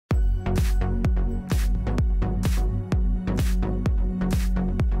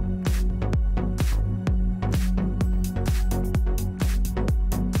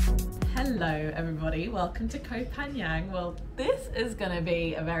welcome to Koh Phangan. Well, this is going to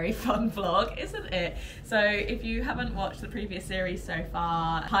be a very fun vlog, isn't it? So if you haven't watched the previous series so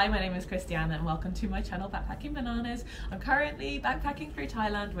far, hi, my name is Christianne and welcome to my channel Backpacking Bananas. I'm currently backpacking through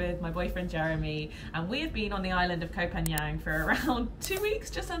Thailand with my boyfriend Jeremy, and we have been on the island of Koh Phangan for around 2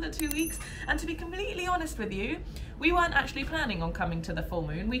 weeks, just under 2 weeks. And to be completely honest with you, we weren't actually planning on coming to the full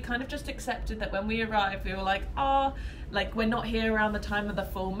moon. We kind of just accepted that when we arrived, we were like, oh, like we're not here around the time of the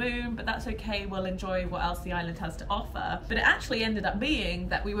full moon, but that's okay, we'll enjoy what else the island has to offer. But it actually ended up being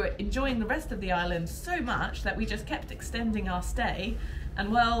that we were enjoying the rest of the island so much that we just kept extending our stay.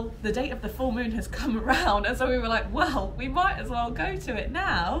 And well, the date of the full moon has come around, and so we were like, well, we might as well go to it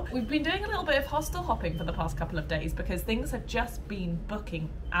now. We've been doing a little bit of hostel hopping for the past couple of days because things have just been booking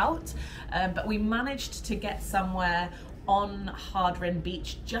out, but we managed to get somewhere on Hardrin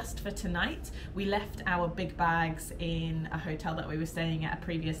Beach just for tonight. We left our big bags in a hotel that we were staying at a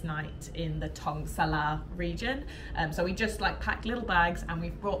previous night in the Thong Sala region. So we just like packed little bags and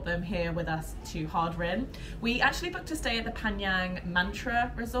we've brought them here with us to Hardrin. We actually booked to stay at the Phangan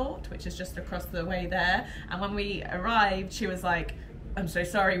Mantra Resort, which is just across the way there. And when we arrived, she was like, I'm so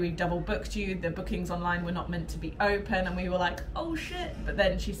sorry, we double booked you. The bookings online were not meant to be open. And we were like, oh shit. But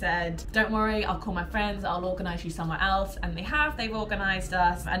then she said, don't worry, I'll call my friends, I'll organize you somewhere else. And they've organized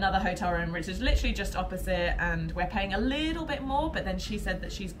us another hotel room, which is literally just opposite, and we're paying a little bit more, but then she said that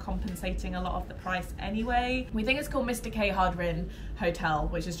she's compensating a lot of the price anyway. We think it's called Mr. K Hardrin Hotel,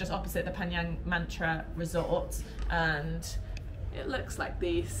 which is just opposite the Phangan Mantra Resort. And it looks like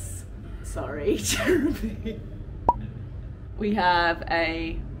this. Sorry, Jeremy. We have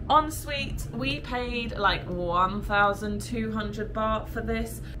a ensuite. We paid like 1,200 baht for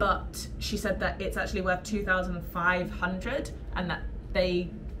this, but she said that it's actually worth 2,500 and that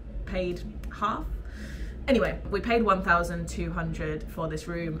they paid half. Anyway, we paid 1,200 for this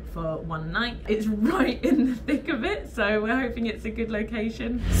room for one night. It's right in the thick of it, so we're hoping it's a good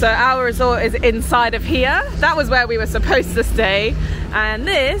location. So our resort is inside of here. That was where we were supposed to stay. And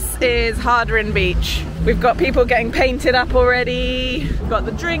this is Hardrin Beach. We've got people getting painted up already. We've got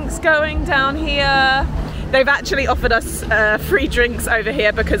the drinks going down here. They've actually offered us free drinks over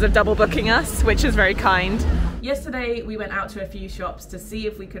here because of double booking us, which is very kind. Yesterday, we went out to a few shops to see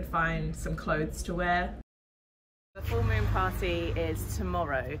if we could find some clothes to wear. The full moon party is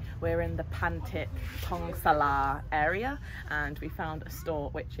tomorrow. We're in the Pantit Thong Sala area and we found a store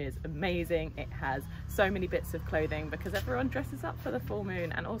which is amazing. It has so many bits of clothing because everyone dresses up for the full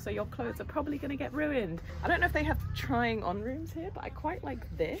moon, and also your clothes are probably going to get ruined. I don't know if they have trying on rooms here, but I quite like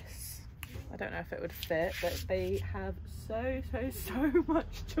this. I don't know if it would fit, but they have so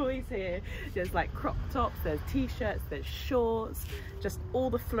much choice here. There's like crop tops, there's t-shirts, there's shorts, just all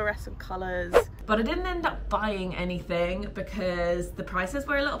the fluorescent colours. But I didn't end up buying anything because the prices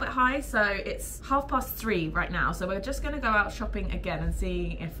were a little bit high. So it's 3:30 right now. So we're just gonna go out shopping again and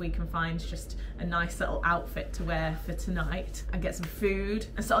see if we can find just a nice little outfit to wear for tonight and get some food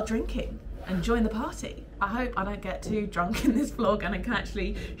and start drinking and join the party. I hope I don't get too drunk in this vlog and I can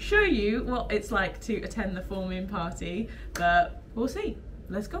actually show you what it's like to attend the full moon party, but we'll see.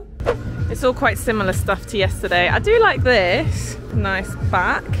 Let's go. It's all quite similar stuff to yesterday. I do like this. Nice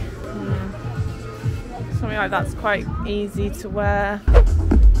back. Something like that's quite easy to wear.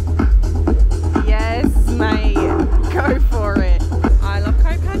 Yes, mate. Go for it. I love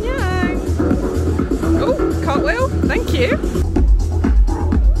Koh Phangan. Oh, cartwheel. Thank you.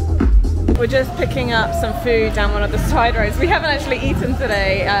 We're just picking up some food down one of the side roads. We haven't actually eaten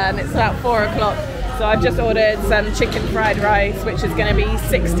today and it's about 4 o'clock. So I've just ordered some chicken fried rice, which is going to be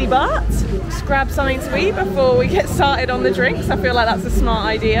 60 baht. Just grab something to eat before we get started on the drinks. I feel like that's a smart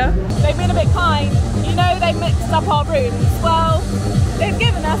idea. They've been a bit kind. You know, they mixed up our rooms. Well, they've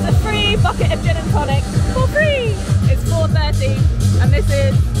given us a free bucket of gin and tonic for free. It's 4:30 and this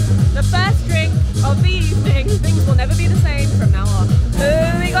is the first drink of the evening. Things will never be the same from now on.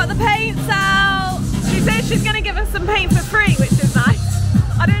 We got the paints out. She says she's going to give us some paint for free, which is nice.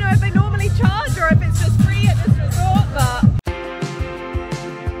 I don't know if they normally charge or if it's just free at this resort, but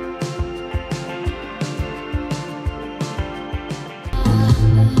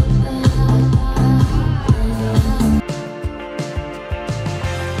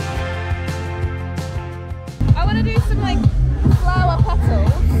I want to do some like flower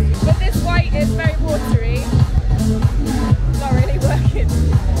petals, but this white is very watery. Not really working.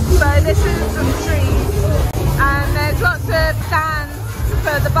 So this is some trees and there's lots of stands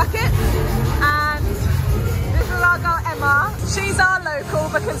for the bucket, and this is our girl Emma. She's our local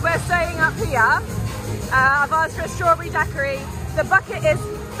because we're staying up here. I've asked for a strawberry daiquiri. The bucket is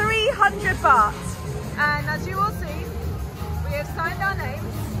 300 baht, and as you will see, we have signed our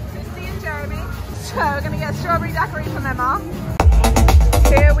names, Christy and Jeremy. So we're going to get a strawberry daiquiri from Emma.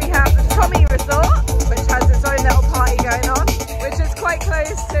 Here we have the Tommy Resort, which has its own little party going on, which is quite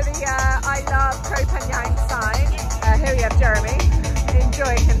close to the I love Koh Phangan sign. Here we have Jeremy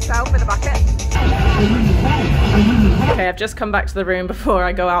enjoying himself with a bucket. Okay, I've just come back to the room before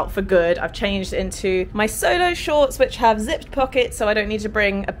I go out for good. I've changed into my solo shorts, which have zipped pockets, so I don't need to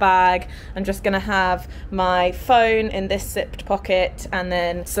bring a bag. I'm just gonna have my phone in this zipped pocket and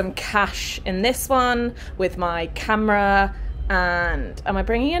then some cash in this one with my camera. And am I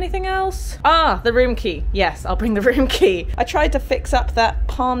bringing anything else? Ah, the room key. Yes, I'll bring the room key. I tried to fix up that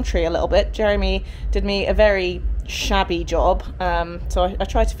palm tree a little bit. Jeremy did me a very shabby job, so I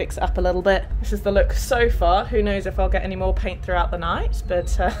tried to fix it up a little bit. This is the look so far. Who knows if I'll get any more paint throughout the night, but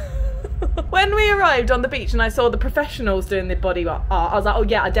when we arrived on the beach and I saw the professionals doing the body art, I was like, oh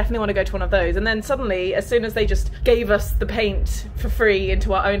yeah, I definitely want to go to one of those. And then suddenly, as soon as they just gave us the paint for free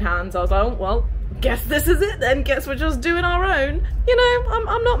into our own hands, I was like, oh, well, guess this is it then. Guess we're just doing our own. You know,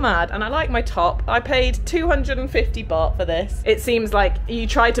 I'm not mad, and I like my top. I paid 250 baht for this. It seems like you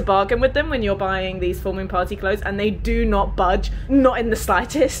try to bargain with them when you're buying these full moon party clothes, and they do not budge, not in the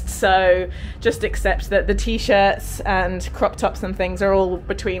slightest. So just accept that the t-shirts and crop tops and things are all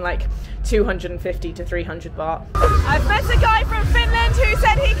between like 250 to 300 baht. I've met a guy from Finland who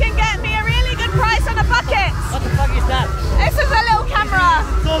said he can get me a really good price on a bucket. What the fuck is that? This is a little camera.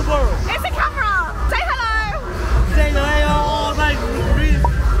 GoPro. It's a camera. Say hello. Say hello, my dream.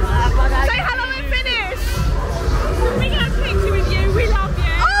 Say hello in Finnish. We got a picture with you. We love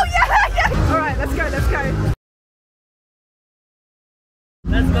you. Oh yeah. All right, let's go. Let's go.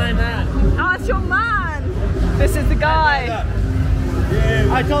 That's my man. Oh, it's your man. This is the guy.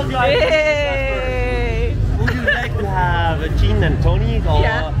 Yeah, I told you. Yay. Would you like to have a gin and tonic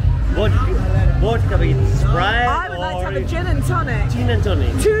or vodka with Sprite? I would like to have a gin and tonic. Gin and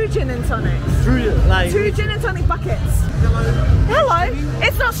tonic. 2 gin and tonics. Two gin and tonic buckets. Hello. Hello.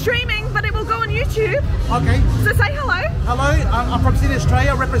 It's not streaming, but it will go on YouTube. Okay. So say hello. Hello. I'm from Sydney,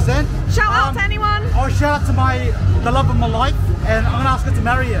 Australia. Represent. Shout out to anyone. I'll shout out to the love of my life, and I'm gonna ask her to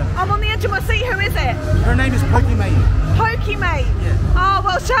marry her. I'm on the edge of my seat. Who is it? Her name is Pokimate. Pokimate. Yeah. Oh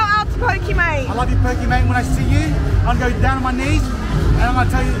well, shout out to Pokimate. I love you, Pokimate. When I see you, I'm gonna go down on my knees, and I'm gonna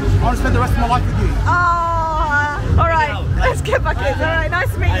tell you I want to spend the rest of my life with you. Oh, all right. Let's get back in. All right.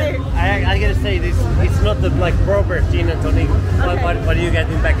 Nice to meet you. I gotta say this. It's not the like proper gin and tonic, Okay. but you get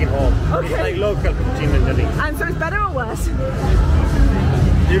it back in home. Okay. It's like local gin and tonic. And so it's better or worse?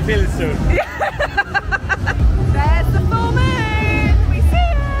 You feel it soon. There's the full moon. We see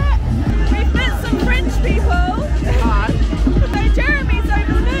it. We've met some French people. Hi. So Jeremy's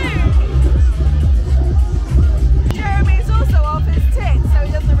over the moon. Jeremy's also off his tits, so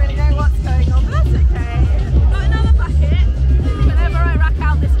he doesn't really know what's going on, but that's okay. Got another bucket. Whenever I rack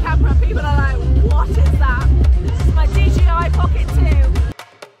out this camera, people are like, what is that? It's my DJI Pocket 2.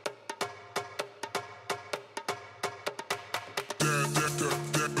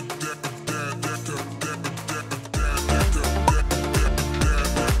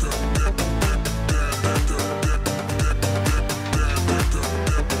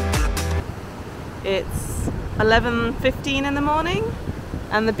 It's 11:15 in the morning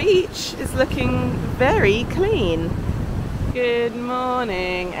and the beach is looking very clean. Good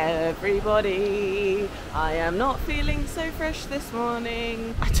morning everybody. I am not feeling so fresh this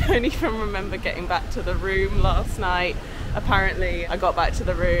morning. I don't even remember getting back to the room last night. Apparently I got back to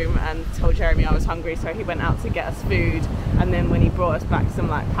the room and told Jeremy I was hungry, so he went out to get us food, and then when he brought us back some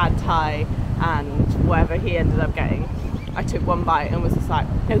like pad thai and whatever he ended up getting, I took one bite and was just like,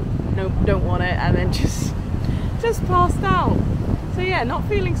 no, don't want it, and then just passed out. So yeah, not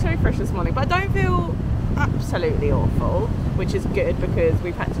feeling so fresh this morning, but I don't feel absolutely awful, which is good because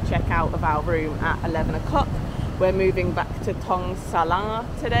we've had to check out of our room at 11 o'clock. We're moving back to Thong Salang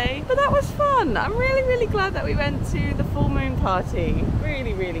today, but that was fun. I'm really glad that we went to the full moon party.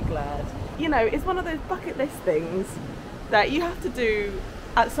 Really glad. You know, it's one of those bucket list things that you have to do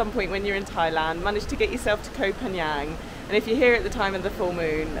at some point when you're in Thailand. Manage to get yourself to Koh Phangan, and if you're here at the time of the full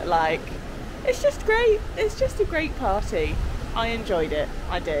moon, like, it's just great. It's just a great party. I enjoyed it.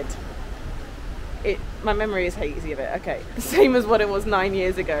 I did. My memory is hazy of it. Okay, the same as what it was 9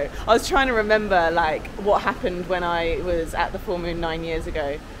 years ago. I was trying to remember like what happened when I was at the full moon 9 years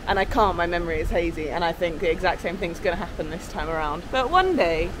ago, and I can't. My memory is hazy, and I think the exact same thing's going to happen this time around. But one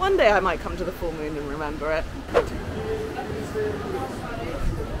day I might come to the full moon and remember it.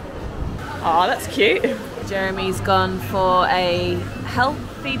 Oh, that's cute. Jeremy's gone for a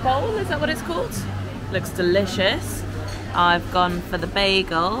healthy bowl. Is that what it's called? Looks delicious. I've gone for the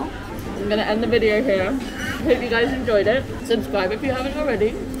bagel. I'm gonna end the video here. Hope you guys enjoyed it. Subscribe if you haven't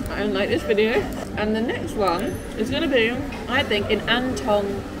already. and like this video. And the next one is going to be, I think, in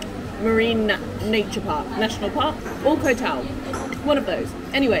Antong Marine Nature Park, National Park, or Koh Tao. One of those.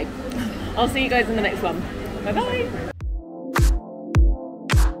 Anyway, I'll see you guys in the next one. Bye bye.